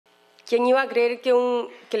¿Quién iba a creer que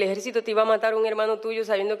el ejército te iba a matar a un hermano tuyo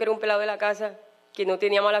sabiendo que era un pelado de la casa, que no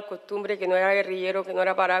tenía malas costumbres, que no era guerrillero, que no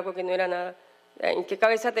era paraco, que no era nada? ¿En qué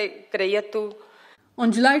cabeza te creías tú?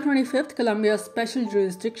 On July 25th, Colombia's Special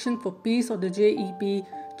Jurisdiction for Peace, or the JEP,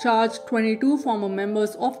 charged 22 former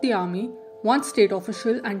members of the army, 1 state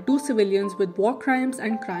official and 2 civilians with war crimes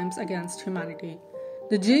and crimes against humanity.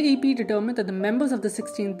 The JEP determined that the members of the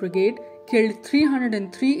 16th Brigade killed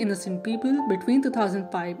 303 innocent people between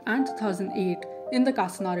 2005 and 2008 in the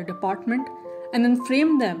Casanare department and then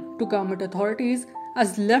framed them to government authorities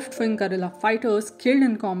as left-wing guerrilla fighters killed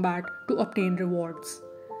in combat to obtain rewards.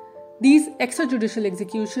 These extrajudicial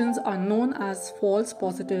executions are known as false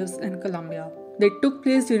positives in Colombia. They took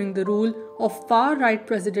place during the rule of far-right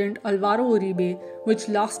President Álvaro Uribe, which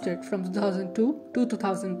lasted from 2002 to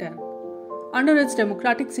 2010. Under its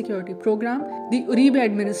democratic security program, the Uribe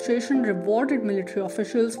administration rewarded military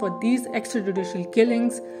officials for these extrajudicial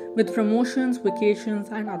killings with promotions, vacations,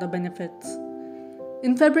 and other benefits.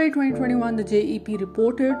 In February 2021, the JEP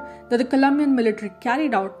reported that the Colombian military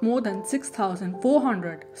carried out more than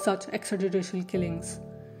 6,400 such extrajudicial killings.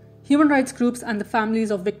 Human rights groups and the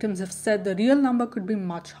families of victims have said the real number could be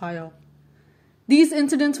much higher. These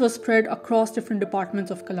incidents were spread across different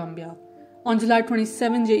departments of Colombia. On July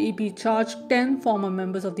 27, JEP charged 10 former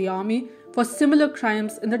members of the army for similar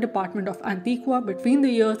crimes in the department of Antigua between the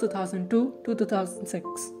years 2002 to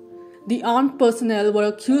 2006. The armed personnel were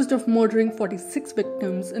accused of murdering 46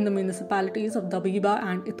 victims in the municipalities of Dabiba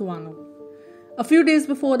and Ituano. A few days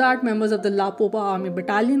before that, members of the La Popa Army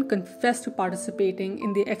Battalion confessed to participating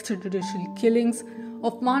in the extrajudicial killings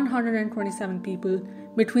of 127 people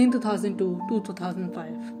between 2002 to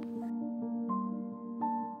 2005.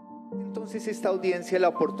 Entonces esta audiencia la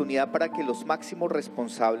oportunidad para que los máximos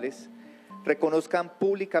responsables reconozcan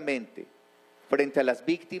públicamente frente a las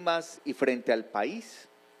víctimas y frente al país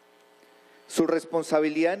su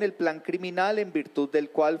responsabilidad en el plan criminal en virtud del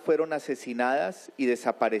cual fueron asesinadas y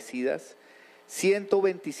desaparecidas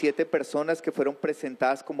 127 personas que fueron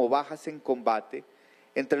presentadas como bajas en combate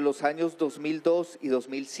entre los años 2002 y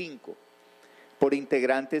 2005 por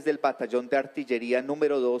integrantes del Batallón de Artillería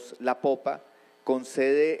número 2 La Popa, con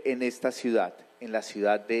sede en esta ciudad, en la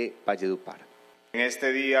ciudad de Valledupar. En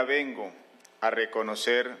este día vengo a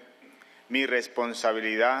reconocer mi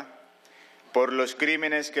responsabilidad por los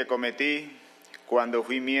crímenes que cometí cuando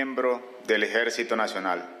fui miembro del Ejército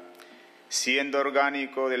Nacional, siendo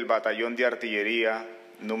orgánico del Batallón de Artillería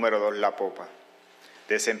número 2 La Popa,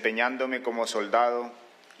 desempeñándome como soldado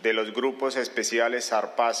de los grupos especiales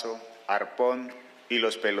Zarpazo, Arpón y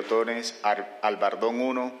los pelotones Albardón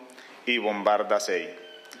 1 y Bombarda 6.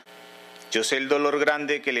 Yo sé el dolor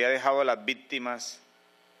grande que le ha dejado a las víctimas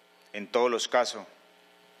en todos los casos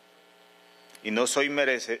y no soy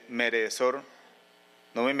merecedor,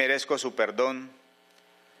 no me merezco su perdón,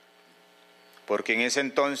 porque en ese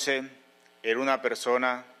entonces era una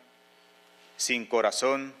persona sin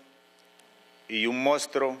corazón y un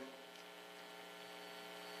monstruo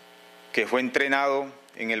que fue entrenado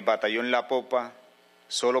en el batallón La Popa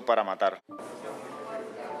solo para matar.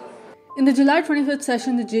 In the July 25th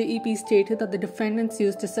session, the JEP stated that the defendants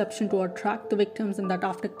used deception to attract the victims and that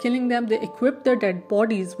after killing them, they equipped their dead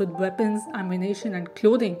bodies with weapons, ammunition, and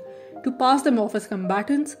clothing to pass them off as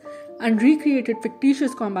combatants and recreated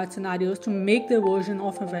fictitious combat scenarios to make their version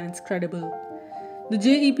of events credible. The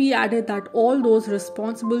JEP added that all those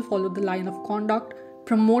responsible followed the line of conduct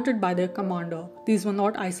promoted by their commander. These were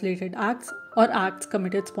not isolated acts or acts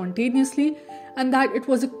committed spontaneously, and that it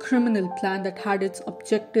was a criminal plan that had its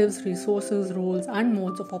objectives, resources, roles, and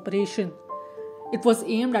modes of operation. It was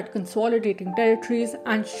aimed at consolidating territories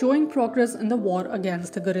and showing progress in the war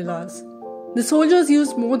against the guerrillas. The soldiers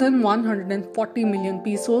used more than 140 million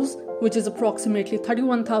pesos, which is approximately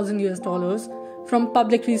 $31,000 from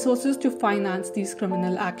public resources to finance these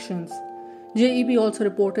criminal actions. JEP also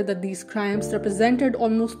reported that these crimes represented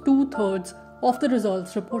almost 2/3 of the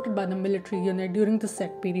results reported by the military unit during the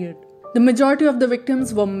said period. The majority of the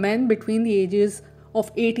victims were men between the ages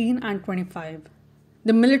of 18 and 25.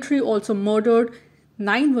 The military also murdered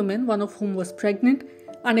 9 women, one of whom was pregnant,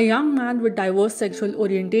 and a young man with diverse sexual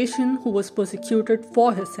orientation who was persecuted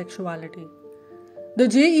for his sexuality. The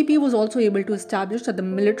JEP was also able to establish that the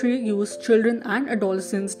military used children and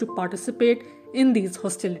adolescents to participate in these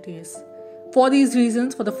hostilities. For these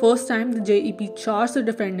reasons, for the first time, the JEP charged the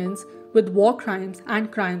defendants with war crimes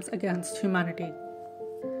and crimes against humanity.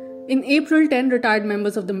 In April, 10 retired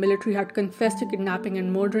members of the military had confessed to kidnapping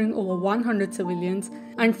and murdering over 100 civilians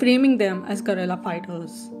and framing them as guerrilla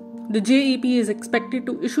fighters. The JEP is expected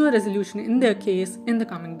to issue a resolution in their case in the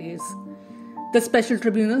coming days. The special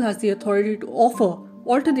tribunal has the authority to offer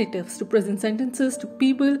alternatives to prison sentences to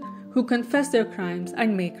people who confess their crimes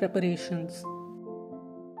and make reparations.